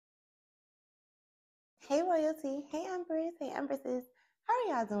Hey royalty, hey empress, hey empresses. How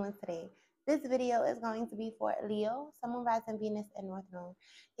are y'all doing today? This video is going to be for Leo, Sun, Moon, Rising, Venus, and North Node.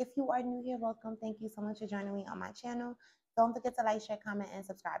 If you are new here, welcome. Thank you so much for joining me on my channel. Don't forget to like, share, comment, and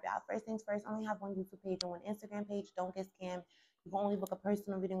subscribe, y'all. First things first, only have one YouTube page and one Instagram page. Don't get scammed. You can only book a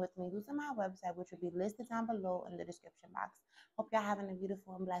personal reading with me using my website, which will be listed down below in the description box. Hope y'all having a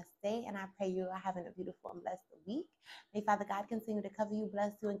beautiful and blessed day, and I pray you are having a beautiful and blessed week. May Father God continue to cover you,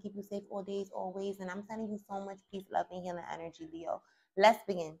 bless you, and keep you safe all days, always. And I'm sending you so much peace, love, and healing energy, Leo. Let's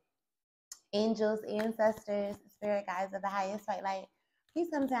begin. Angels, ancestors, spirit guides of the highest white light, please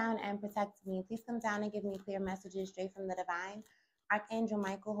come down and protect me. Please come down and give me clear messages straight from the divine. Archangel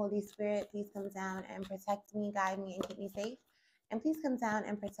Michael, Holy Spirit, please come down and protect me, guide me, and keep me safe. And please come down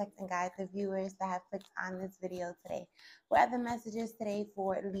and protect and guide the viewers that have clicked on this video today. What are the messages today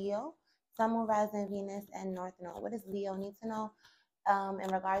for Leo, Sun, Moon, Rising, Venus, and North Node? What does Leo need to know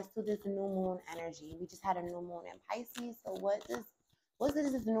in regards to this new moon energy? We just had a new moon in Pisces. So what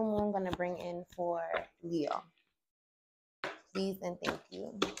is this new moon going to bring in for Leo? Please and thank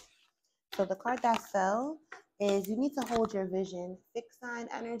you. So the card that fell is you need to hold your vision. Fixed sign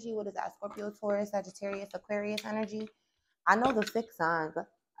energy. What is that? Scorpio, Taurus, Sagittarius, Aquarius energy. I know the fixed signs.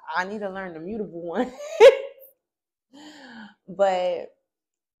 I need to learn the mutable one. But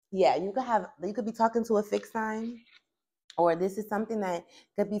yeah, you could be talking to a fixed sign, or this is something that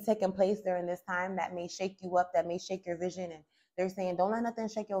could be taking place during this time that may shake you up, that may shake your vision. And they're saying, don't let nothing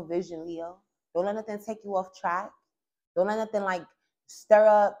shake your vision, Leo. Don't let nothing take you off track. Don't let nothing like stir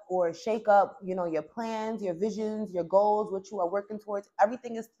up or shake up, your plans, your visions, your goals, what you are working towards.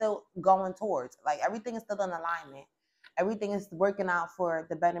 Everything is still going towards, like everything is still in alignment. Everything is working out for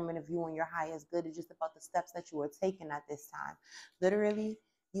the betterment of you and your highest good. It's just about the steps that you are taking at this time. Literally,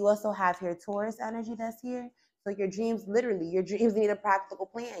 you also have here Taurus energy that's here. So your dreams need a practical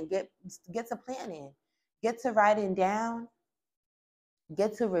plan. Get to planning. Get to writing down.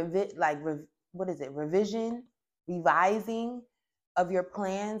 Get to revision, revising of your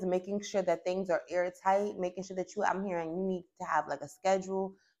plans, making sure that things are airtight, making sure that I'm hearing you need to have like a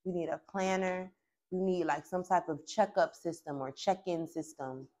schedule, you need a planner, you need like some type of checkup system or check-in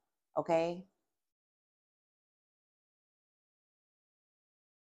system, okay?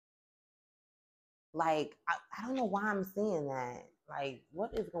 Like, I don't know why I'm seeing that. Like,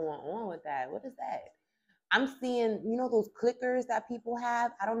 what is going on with that? What is that? I'm seeing, those clickers that people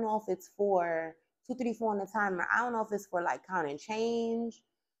have. I don't know if it's for 2, 3, 4 on the timer. I don't know if it's for like counting change.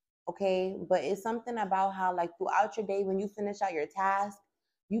 Okay. But it's something about how like throughout your day, when you finish out your task,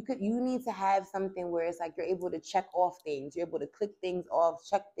 you need to have something where it's like you're able to check off things. You're able to click things off,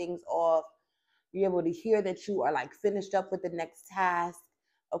 check things off. You're able to hear that you are like finished up with the next task.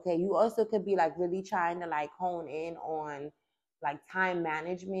 Okay. You also could be like really trying to like hone in on like time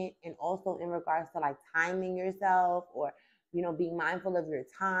management, and also in regards to like timing yourself, or being mindful of your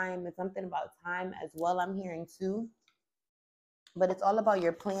time. It's something about time as well, I'm hearing too. But it's all about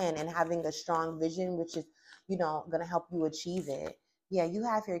your plan and having a strong vision, which is going to help you achieve it. Yeah, you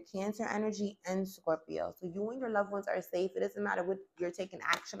have your Cancer energy and Scorpio. So you and your loved ones are safe. It doesn't matter what you're taking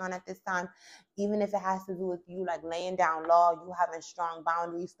action on at this time, even if it has to do with you like laying down law, you having strong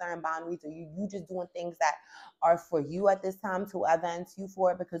boundaries, stern boundaries, or you just doing things that are for you at this time to advance you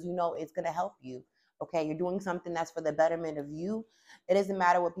forward, because it's going to help you. Okay, you're doing something that's for the betterment of you. It doesn't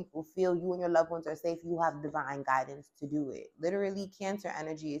matter what people feel. You and your loved ones are safe. You have divine guidance to do it. Literally, Cancer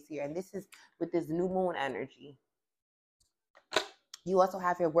energy is here. And this is with this new moon energy. You also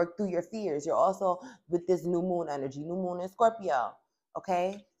have your work through your fears. You're also with this new moon energy. New moon in Scorpio.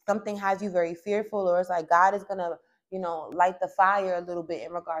 Okay? Something has you very fearful, or it's like God is going to, light the fire a little bit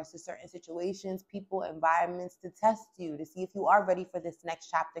in regards to certain situations, people, environments, to test you, to see if you are ready for this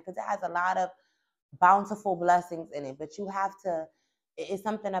next chapter, because it has a lot of bountiful blessings in it. But you have to, it's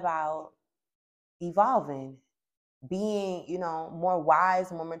something about evolving, being, more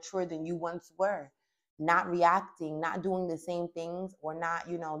wise, more mature than you once were, not reacting, not doing the same things, or not,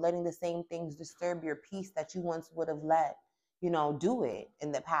 letting the same things disturb your peace that you once would have let, do it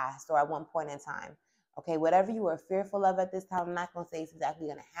in the past or at one point in time. Okay, whatever you are fearful of at this time, I'm not going to say it's exactly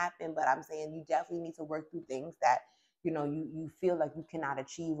going to happen, but I'm saying you definitely need to work through things that, you feel like you cannot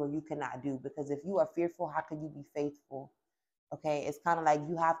achieve or you cannot do. Because if you are fearful, how can you be faithful? Okay, it's kind of like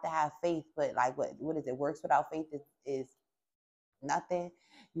you have to have faith, but like what is it? Works without faith is nothing.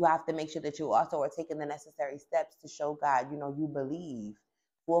 You have to make sure that you also are taking the necessary steps to show God, you believe.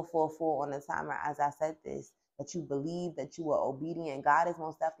 444 on the timer, as I said this, that you believe, that you are obedient. God is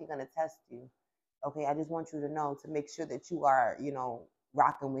most definitely going to test you. Okay, I just want you to know, to make sure that you are,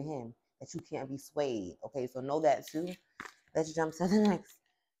 rocking with him, that you can't be swayed. Okay, so know that too. Let's jump to the next.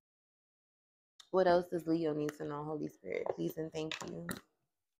 What else does Leo need to know, Holy Spirit? Please and thank you.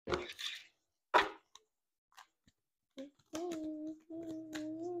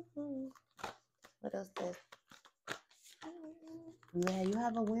 What else does? Yeah, you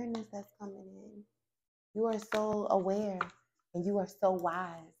have awareness that's coming in. You are so aware and you are so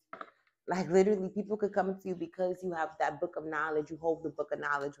wise. Like literally, people could come to you because you have that book of knowledge. You hold the book of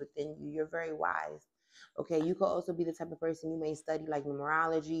knowledge within you. You're very wise. Okay, you could also be the type of person, you may study like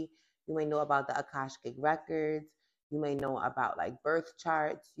numerology. You may know about the Akashic records. You may know about like birth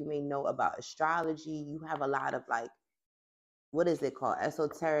charts. You may know about astrology. You have a lot of like, what is it called?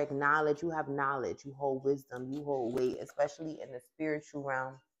 Esoteric knowledge. You have knowledge. You hold wisdom. You hold weight, especially in the spiritual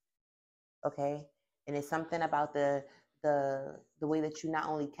realm. Okay, and it's something about the way that you not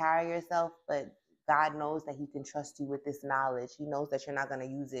only carry yourself, but God knows that He can trust you with this knowledge. He knows that you're not going to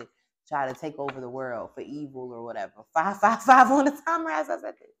use it to try to take over the world for evil or whatever. 555 on the timer, as I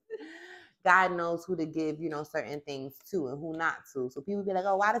said this. God knows who to give, certain things to and who not to. So people be like,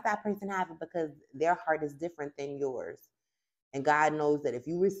 oh, why does that person have it? Because their heart is different than yours. And God knows that if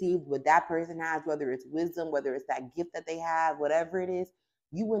you receive what that person has, whether it's wisdom, whether it's that gift that they have, whatever it is,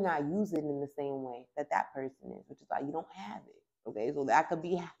 you will not use it in the same way that that person is, which is why you don't have it. Okay, so that could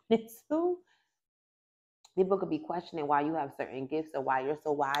be happening too. People could be questioning why you have certain gifts or why you're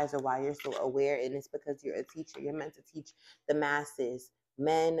so wise or why you're so aware. And it's because you're a teacher. You're meant to teach the masses,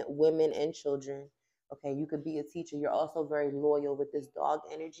 men, women, and children. Okay, you could be a teacher. You're also very loyal with this dog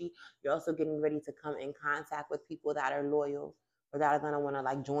energy. You're also getting ready to come in contact with people that are loyal or that are going to want to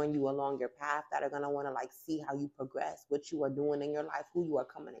like join you along your path, that are going to want to like see how you progress, what you are doing in your life, who you are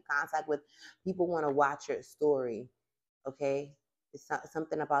coming in contact with. People want to watch your story. Okay, it's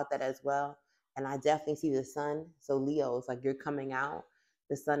something about that as well. And I definitely see the sun. So Leo, it's like you're coming out.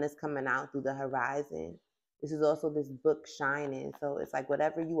 The sun is coming out through the horizon. This is also this book shining. So it's like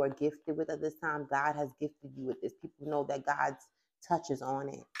whatever you are gifted with at this time, God has gifted you with this. People know that God's touch is on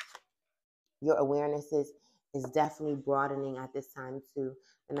it. Your awareness is definitely broadening at this time too.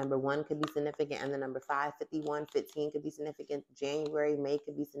 The number 1 could be significant, and the number 5, 51, 15 could be significant. January, May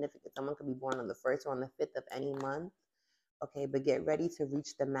could be significant. Someone could be born on the 1st or on the 5th of any month. Okay, but get ready to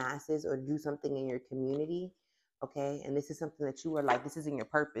reach the masses or do something in your community. Okay, and this is something that you are like, this is in your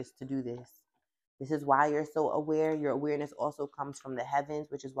purpose to do this. This is why you're so aware. Your awareness also comes from the heavens,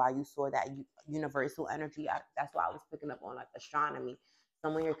 which is why you saw that universal energy. That's why I was picking up on like astronomy.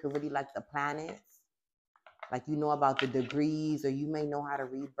 Someone here could really like the planets, like you know about the degrees, or you may know how to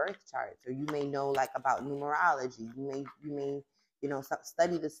read birth charts, or you may know like about numerology. You may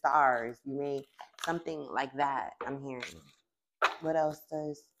study the stars. You may something like that. I'm hearing. What else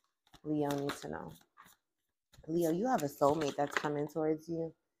does Leo need to know? Leo, you have a soulmate that's coming towards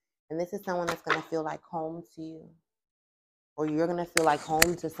you. And this is someone that's going to feel like home to you. Or you're going to feel like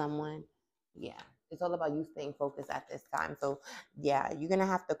home to someone. Yeah. It's all about you staying focused at this time. So, yeah, you're going to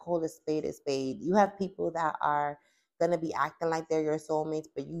have to call a spade a spade. You have people that are going to be acting like they're your soulmates,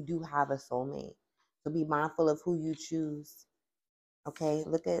 but you do have a soulmate. So be mindful of who you choose. Okay,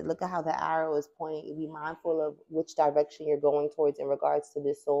 look at how the arrow is pointing. Be mindful of which direction you're going towards in regards to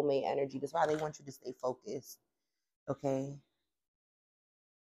this soulmate energy. That's why they want you to stay focused. Okay.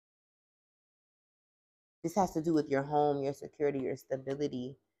 This has to do with your home, your security, your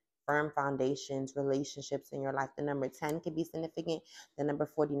stability, firm foundations, relationships in your life. The number 10 could be significant. The number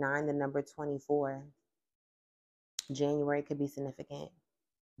 49, the number 24. January could be significant.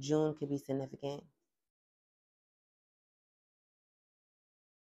 June could be significant.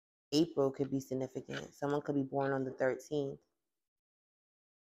 April could be significant. Someone could be born on the 13th.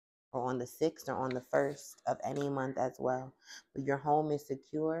 Or on the 6th or on the 1st of any month as well. But your home is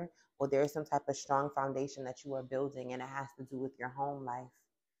secure, or there is some type of strong foundation that you are building, and it has to do with your home life.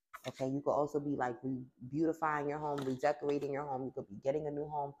 Okay, you could also be like beautifying your home, redecorating your home. You could be getting a new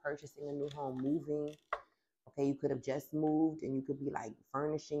home, purchasing a new home, moving. Okay, you could have just moved and you could be like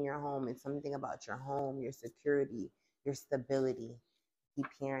furnishing your home. It's something about your home, your security, your stability. Keep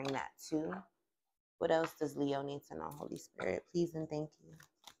hearing that too. What else does Leo need to know, Holy Spirit? Please and thank you.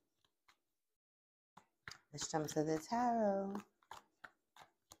 Let's jump to the tarot.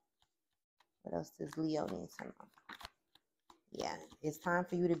 What else does Leo need to know? Yeah, it's time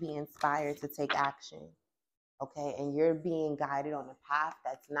for you to be inspired to take action. Okay, and you're being guided on a path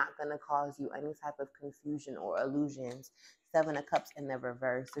that's not going to cause you any type of confusion or illusions. 7 of Cups in the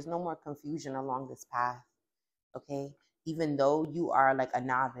reverse. There's no more confusion along this path. Okay, even though you are like a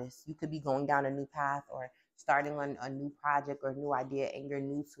novice, you could be going down a new path or starting on a new project or a new idea, and you're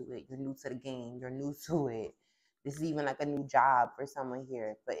new to it. You're new to the game. You're new to it. This is even like a new job for someone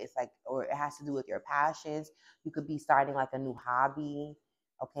here, but it's like, or it has to do with your passions. You could be starting like a new hobby.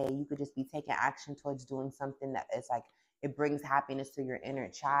 Okay, you could just be taking action towards doing something that is like it brings happiness to your inner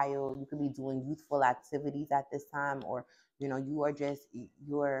child. You could be doing youthful activities at this time, or you are just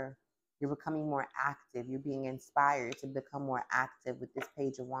you're becoming more active. You're being inspired to become more active with this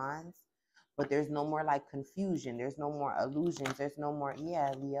Page of Wands. But there's no more like confusion. There's no more illusions. There's no more,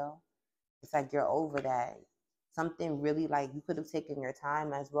 yeah, Leo. It's like you're over that. Something really like you could have taken your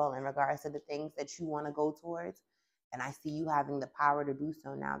time as well in regards to the things that you want to go towards. And I see you having the power to do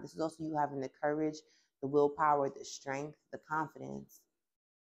so now. This is also you having the courage, the willpower, the strength, the confidence.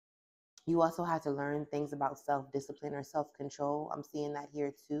 You also have to learn things about self-discipline or self-control. I'm seeing that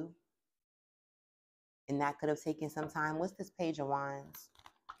here too. And that could have taken some time. What's this Page of Wands?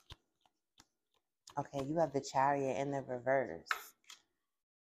 Okay, you have the Chariot in the reverse.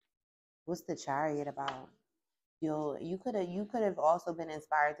 What's the Chariot about? You could have also been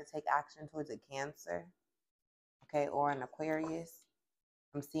inspired to take action towards a Cancer, okay, or an Aquarius.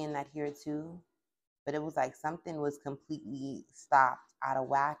 I'm seeing that here too. But it was like something was completely stopped, out of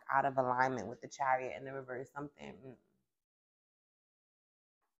whack, out of alignment with the Chariot in the reverse. Something.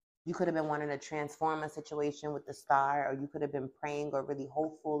 You could have been wanting to transform a situation with the Star, or you could have been praying or really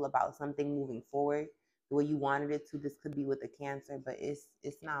hopeful about something moving forward the way you wanted it to. This could be with a Cancer, but it's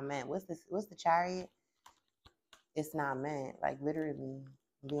not meant. What's this? What's the Chariot? It's not meant. Like literally,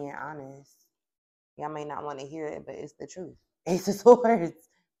 being honest. Y'all may not want to hear it, but it's the truth. Ace of Swords.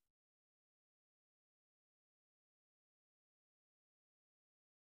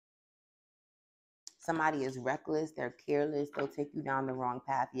 Somebody is reckless, they're careless, they'll take you down the wrong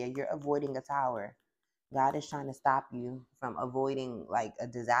path. Yeah, you're avoiding a tower. God is trying to stop you from avoiding like a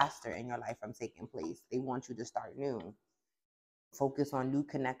disaster in your life from taking place. They want you to start new. Focus on new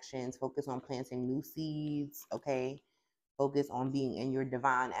connections, focus on planting new seeds, okay? Focus on being in your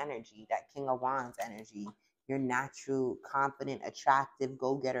divine energy, that King of Wands energy, your natural, confident, attractive,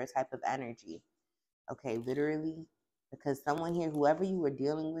 go-getter type of energy. Okay, literally, because someone here, whoever you were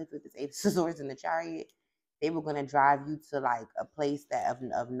dealing with this Eight of Swords in the Chariot, they were going to drive you to like a place that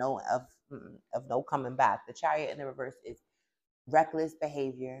of no coming back. The Chariot in the reverse is reckless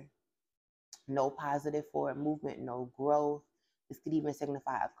behavior, no positive forward movement, no growth. This could even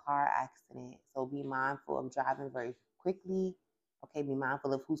signify a car accident. So be mindful of driving very quickly. Okay, be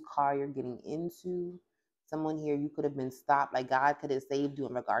mindful of whose car you're getting into. Someone here, you could have been stopped. Like God could have saved you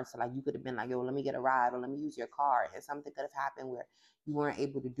in regards to like you could have been like, yo, let me get a ride or let me use your car. And something could have happened where you weren't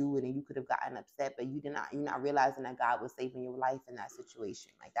able to do it and you could have gotten upset, but you're not realizing that God was saving your life in that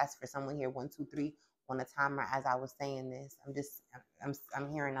situation. Like that's for someone here, 1, 2, 3 on a timer as I was saying this. I'm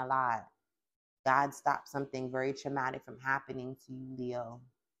hearing a lot. God stopped something very traumatic from happening to you, Leo.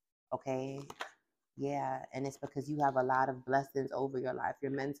 Okay? Yeah, and it's because you have a lot of blessings over your life. You're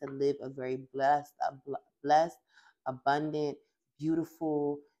meant to live a very blessed, abundant,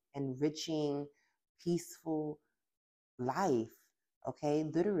 beautiful, enriching, peaceful life. Okay?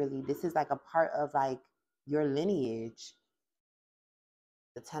 Literally, this is like a part of like your lineage.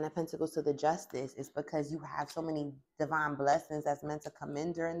 The Ten of Pentacles to the Justice is because you have so many divine blessings that's meant to come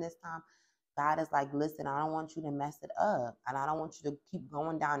in during this time. God is like, listen, I don't want you to mess it up. And I don't want you to keep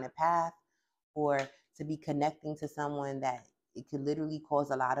going down the path or to be connecting to someone that it could literally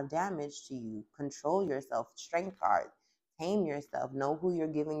cause a lot of damage to you. Control yourself. Strength card. Tame yourself. Know who you're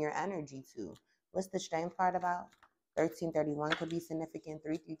giving your energy to. What's the Strength card about? 1331 could be significant.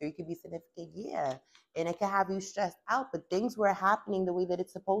 333 could be significant. Yeah. And it can have you stressed out, but things were happening the way that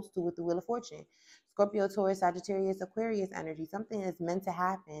it's supposed to with the Wheel of Fortune. Scorpio, Taurus, Sagittarius, Aquarius energy. Something is meant to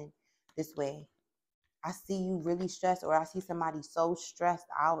happen this way. I see you really stressed, or I see somebody so stressed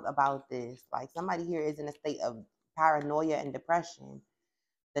out about this. Like somebody here is in a state of paranoia and depression.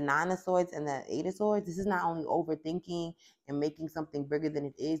 The Nine of Swords and the Eight of Swords, this is not only overthinking and making something bigger than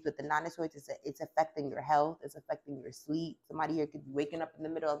it is, but the Nine of Swords, it's affecting your health. It's affecting your sleep. Somebody here could be waking up in the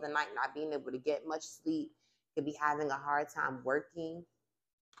middle of the night, not being able to get much sleep, could be having a hard time working.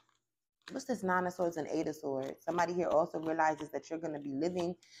 What's this Nine of Swords and Eight of Swords? Somebody here also realizes that you're going to be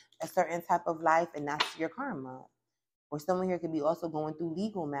living a certain type of life, and that's your karma. Or someone here could be also going through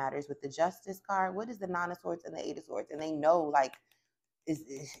legal matters with the Justice card. What is the Nine of Swords and the Eight of Swords? And they know, like,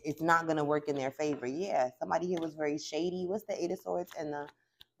 it's not going to work in their favor. Yeah, somebody here was very shady. What's the Eight of Swords and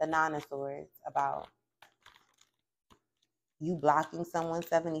the Nine of Swords about? You blocking someone.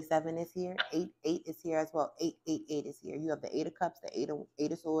 77 is here. 8 is here as well. 8 is here. You have the Eight of Cups, the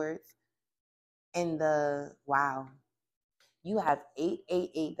Eight of Swords, and the wow. You have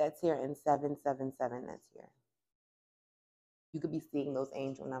 8 that's here and 7 that's here. You could be seeing those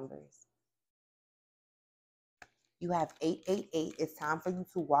angel numbers. You have 888. It's time for you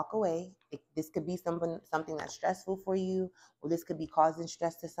to walk away. This could be something that's stressful for you, or this could be causing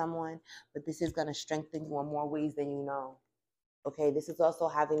stress to someone, but this is going to strengthen you in more ways than you know. Okay, this is also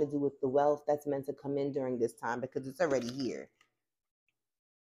having to do with the wealth that's meant to come in during this time because it's already here.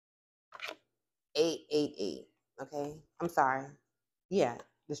 888. Okay, I'm sorry. Yeah,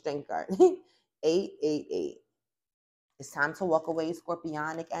 the strength card. 888. It's time to walk away,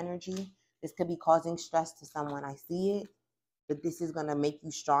 scorpionic energy. This could be causing stress to someone. I see it, but this is going to make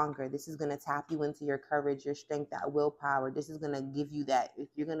you stronger. This is going to tap you into your courage, your strength, that willpower. This is going to give you that, if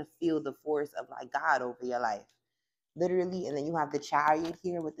you're going to feel the force of like God over your life. Literally. And then you have the Chariot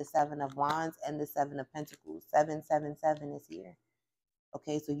here with the 7 of Wands and the 7 of Pentacles. 777 is here.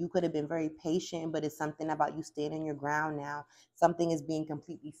 Okay, so you could have been very patient, but it's something about you standing your ground now. Something is being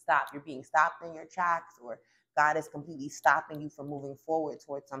completely stopped. You're being stopped in your tracks, or God is completely stopping you from moving forward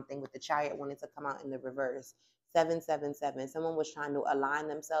towards something, with the Chariot wanting to come out in the reverse. 777. Someone was trying to align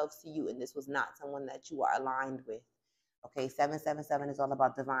themselves to you, and this was not someone that you are aligned with. Okay, 777 is all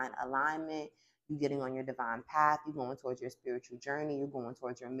about divine alignment. You getting on your divine path. You're going towards your spiritual journey. You're going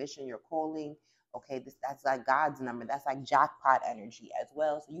towards your mission, your calling. Okay, that's like God's number. That's like jackpot energy as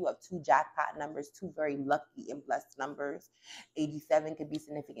well. So you have 2 jackpot numbers, 2 very lucky and blessed numbers. 87 could be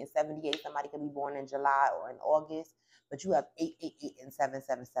significant. 78, somebody could be born in July or in August. But you have 888 and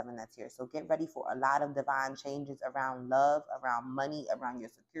 777 that's here. So get ready for a lot of divine changes around love, around money, around your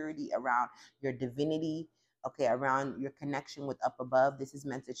security, around your divinity. Okay, around your connection with up above. This is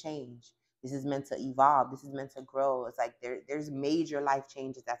meant to change. This is meant to evolve. This is meant to grow. It's like there's major life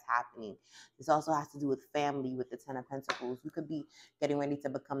changes that's happening. This also has to do with family, with the 10 of Pentacles. You could be getting ready to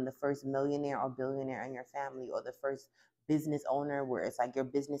become the first millionaire or billionaire in your family, or the first business owner where it's like your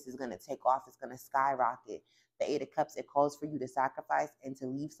business is going to take off. It's going to skyrocket. The 8 of Cups, it calls for you to sacrifice and to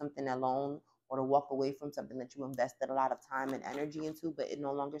leave something alone, or to walk away from something that you invested a lot of time and energy into, but it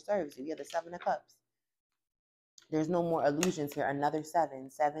no longer serves you. You have the 7 of Cups. There's no more illusions here. Another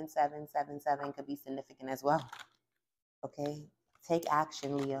 7. 7777 could be significant as well. Okay? Take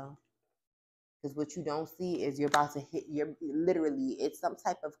action, Leo. Because what you don't see is you're about to hit, literally, it's some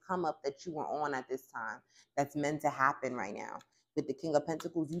type of come up that you are on at this time that's meant to happen right now. With the King of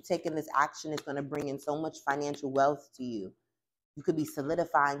Pentacles, you taking this action is going to bring in so much financial wealth to you. You could be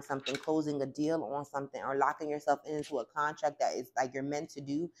solidifying something, closing a deal on something, or locking yourself into a contract that is like you're meant to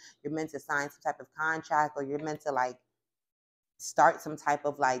do. You're meant to sign some type of contract, or you're meant to like start some type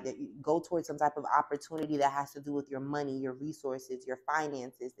of like, go towards some type of opportunity that has to do with your money, your resources, your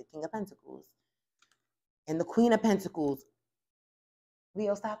finances. The King of Pentacles and the Queen of Pentacles.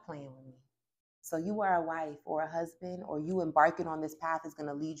 Leo, stop playing with me. So you are a wife or a husband, or you embarking on this path is going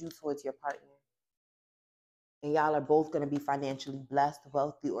to lead you towards your partner. And y'all are both going to be financially blessed,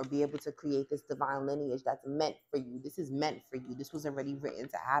 wealthy, or be able to create this divine lineage that's meant for you. This is meant for you. This was already written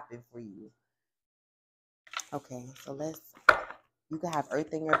to happen for you. Okay, so you could have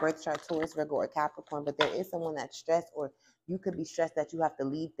Earth in your birth chart, Taurus, Virgo, or Capricorn, but there is someone that's stressed, or you could be stressed that you have to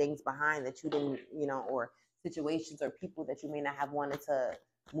leave things behind that you didn't, or situations or people that you may not have wanted to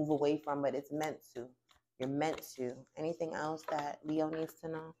move away from, but it's meant to. You're meant to. Anything else that Leo needs to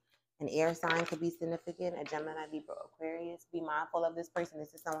know? An air sign could be significant, a Gemini, Libra, Aquarius. Be mindful of this person.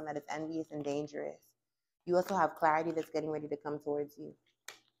 This is someone that is envious and dangerous. You also have clarity that's getting ready to come towards you.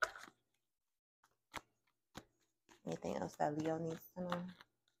 Anything else that Leo needs to know?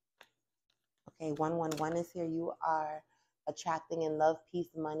 Okay, 111 is here. You are attracting in love, peace,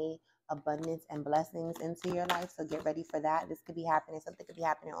 money, abundance, and blessings into your life. So get ready for that. This could be happening. Something could be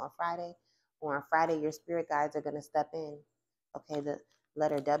happening on Friday, or on Friday, your spirit guides are going to step in. Okay, the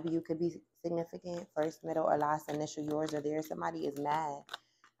letter W could be significant. First, middle, or last initial, yours or theirs. Somebody is mad.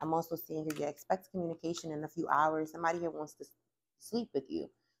 I'm also seeing here you expect communication in a few hours. Somebody here wants to sleep with you.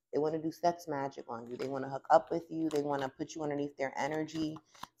 They want to do sex magic on you. They want to hook up with you. They want to put you underneath their energy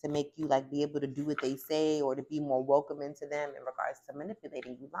to make you like be able to do what they say, or to be more welcome into them in regards to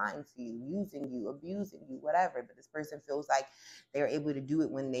manipulating you, lying to you, using you, abusing you, whatever. But this person feels like they're able to do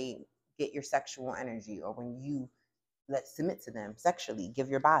it when they get your sexual energy, or when you submit to them sexually, give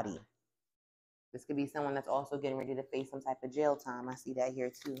your body. This could be someone that's also getting ready to face some type of jail time. I see that here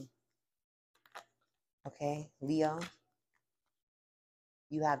too. Okay, Leo,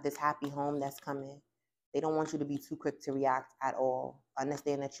 you have this happy home that's coming. They don't want you to be too quick to react at all.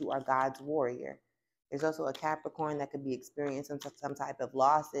 Understand that you are God's warrior. There's also a Capricorn that could be experiencing some type of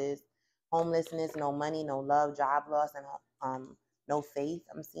losses, homelessness, no money, no love, job loss, and no faith.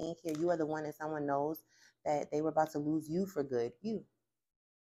 I'm seeing here you are the one that someone knows that they were about to lose you for good. You.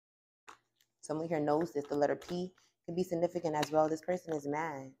 Someone here knows this. The letter P could be significant as well. This person is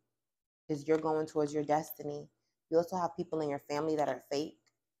mad because you're going towards your destiny. You also have people in your family that are fake,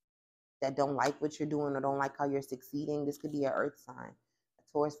 that don't like what you're doing or don't like how you're succeeding. This could be an earth sign, a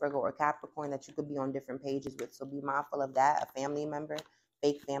Taurus, Virgo, or Capricorn that you could be on different pages with. So be mindful of that. A family member,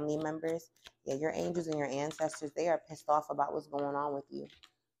 fake family members. Yeah, your angels and your ancestors, they are pissed off about what's going on with you.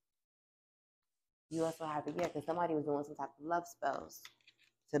 You also have to, yeah, because somebody was doing some type of love spells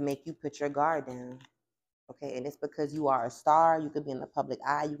to make you put your guard down. Okay, and it's because you are a star. You could be in the public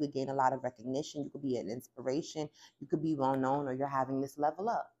eye. You could gain a lot of recognition. You could be an inspiration. You could be well known, or you're having this level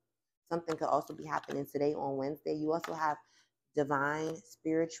up. Something could also be happening today on Wednesday. You also have divine,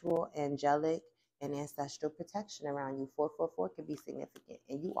 spiritual, angelic, and ancestral protection around you. 444 could be significant,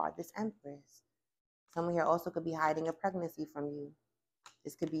 and you are this empress. Someone here also could be hiding a pregnancy from you.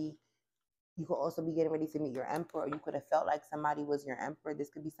 This could be, you could also be getting ready to meet your emperor, or you could have felt like somebody was your emperor. This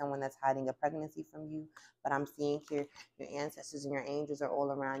could be someone that's hiding a pregnancy from you. But I'm seeing here your ancestors and your angels are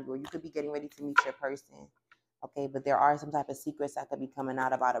all around you, or you could be getting ready to meet your person. Okay, but there are some type of secrets that could be coming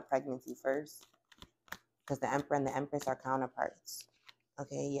out about a pregnancy first, because the emperor and the empress are counterparts.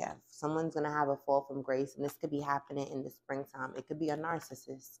 Okay, yeah, someone's going to have a fall from grace, and this could be happening in the springtime. It could be a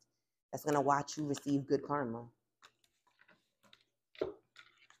narcissist that's going to watch you receive good karma.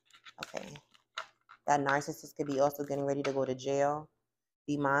 Okay, that narcissist could be also getting ready to go to jail.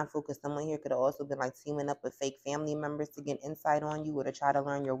 Be mindful, because someone here could have also been like teaming up with fake family members to get insight on you or to try to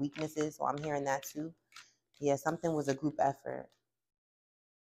learn your weaknesses. So I'm hearing that too. Yeah, something was a group effort.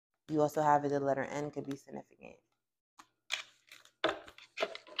 You also have it, the letter N could be significant.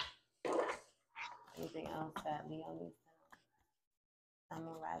 Anything else that Leo needs to know? Sun,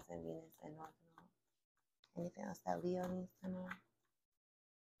 Moon, Rising, Venus, and North Node. Anything else that Leo needs to know?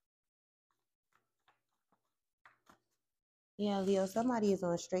 Yeah, Leo, somebody is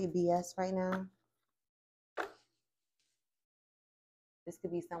on straight BS right now. This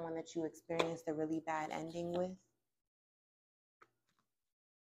could be someone that you experienced a really bad ending with.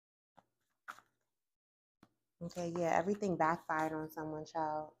 Okay, yeah, everything backfired on someone,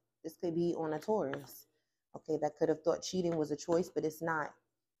 child. This could be on a Taurus. Okay, that could have thought cheating was a choice, but it's not.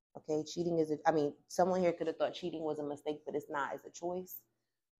 Okay, cheating is, someone here could have thought cheating was a mistake, but it's not. It's a choice.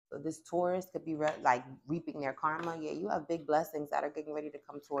 So this Taurus could be like reaping their karma. Yeah, you have big blessings that are getting ready to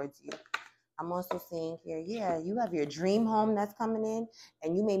come towards you. I'm also seeing here, yeah, you have your dream home that's coming in,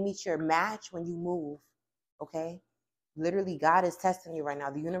 and you may meet your match when you move. Okay, literally, God is testing you right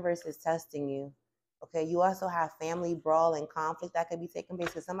now. The universe is testing you. Okay, you also have family brawl and conflict that could be taking place,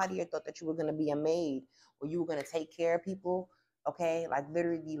 because somebody here thought that you were going to be a maid, or you were going to take care of people. Okay, like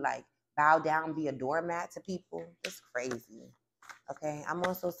literally, like bow down, be a doormat to people. It's crazy. Okay, I'm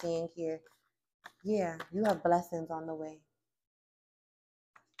also seeing here, yeah, you have blessings on the way.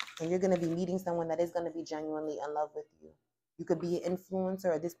 And you're going to be meeting someone that is going to be genuinely in love with you. You could be an influencer,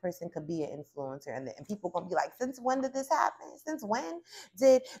 or this person could be an influencer. And people going to be like, since when did this happen? Since when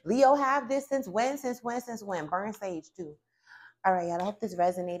did Leo have this? Since when? Since when? Since when? Burn sage too. All right, y'all. I hope this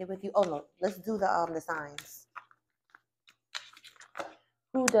resonated with you. Oh, no. Let's do the signs.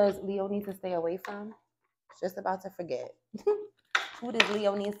 Who does Leo need to stay away from? Just about to forget. Who does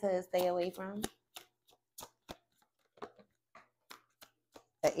Leo need to stay away from?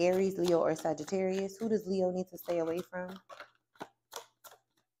 The Aries, Leo, or Sagittarius. Who does Leo need to stay away from?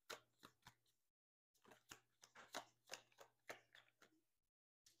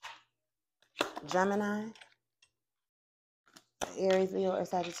 Gemini, Aries, Leo, or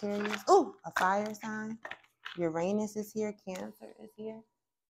Sagittarius. Oh, a fire sign. Uranus is here. Cancer is here.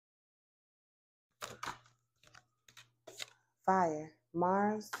 Fire.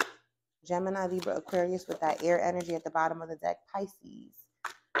 Mars, Gemini, Libra, Aquarius with that air energy at the bottom of the deck. Pisces,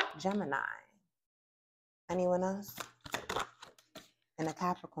 Gemini. Anyone else? And a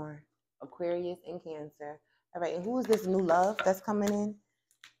Capricorn, Aquarius, and Cancer. All right, and who is this new love that's coming in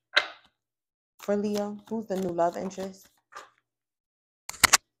for Leo? Who's the new love interest?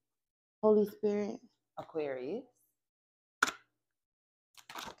 Holy Spirit, Aquarius.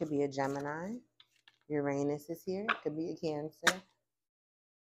 Could be a Gemini. Uranus is here. Could be a Cancer.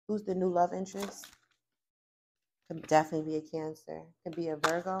 Who's the new love interest? Could definitely be a Cancer. Could be a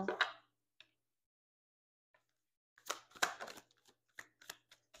Virgo.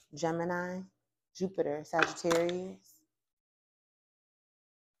 Gemini, Jupiter, Sagittarius,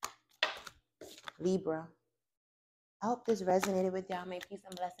 Libra. I hope this resonated with y'all. May peace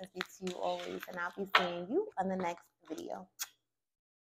and blessings be to you always. And I'll be seeing you on the next video.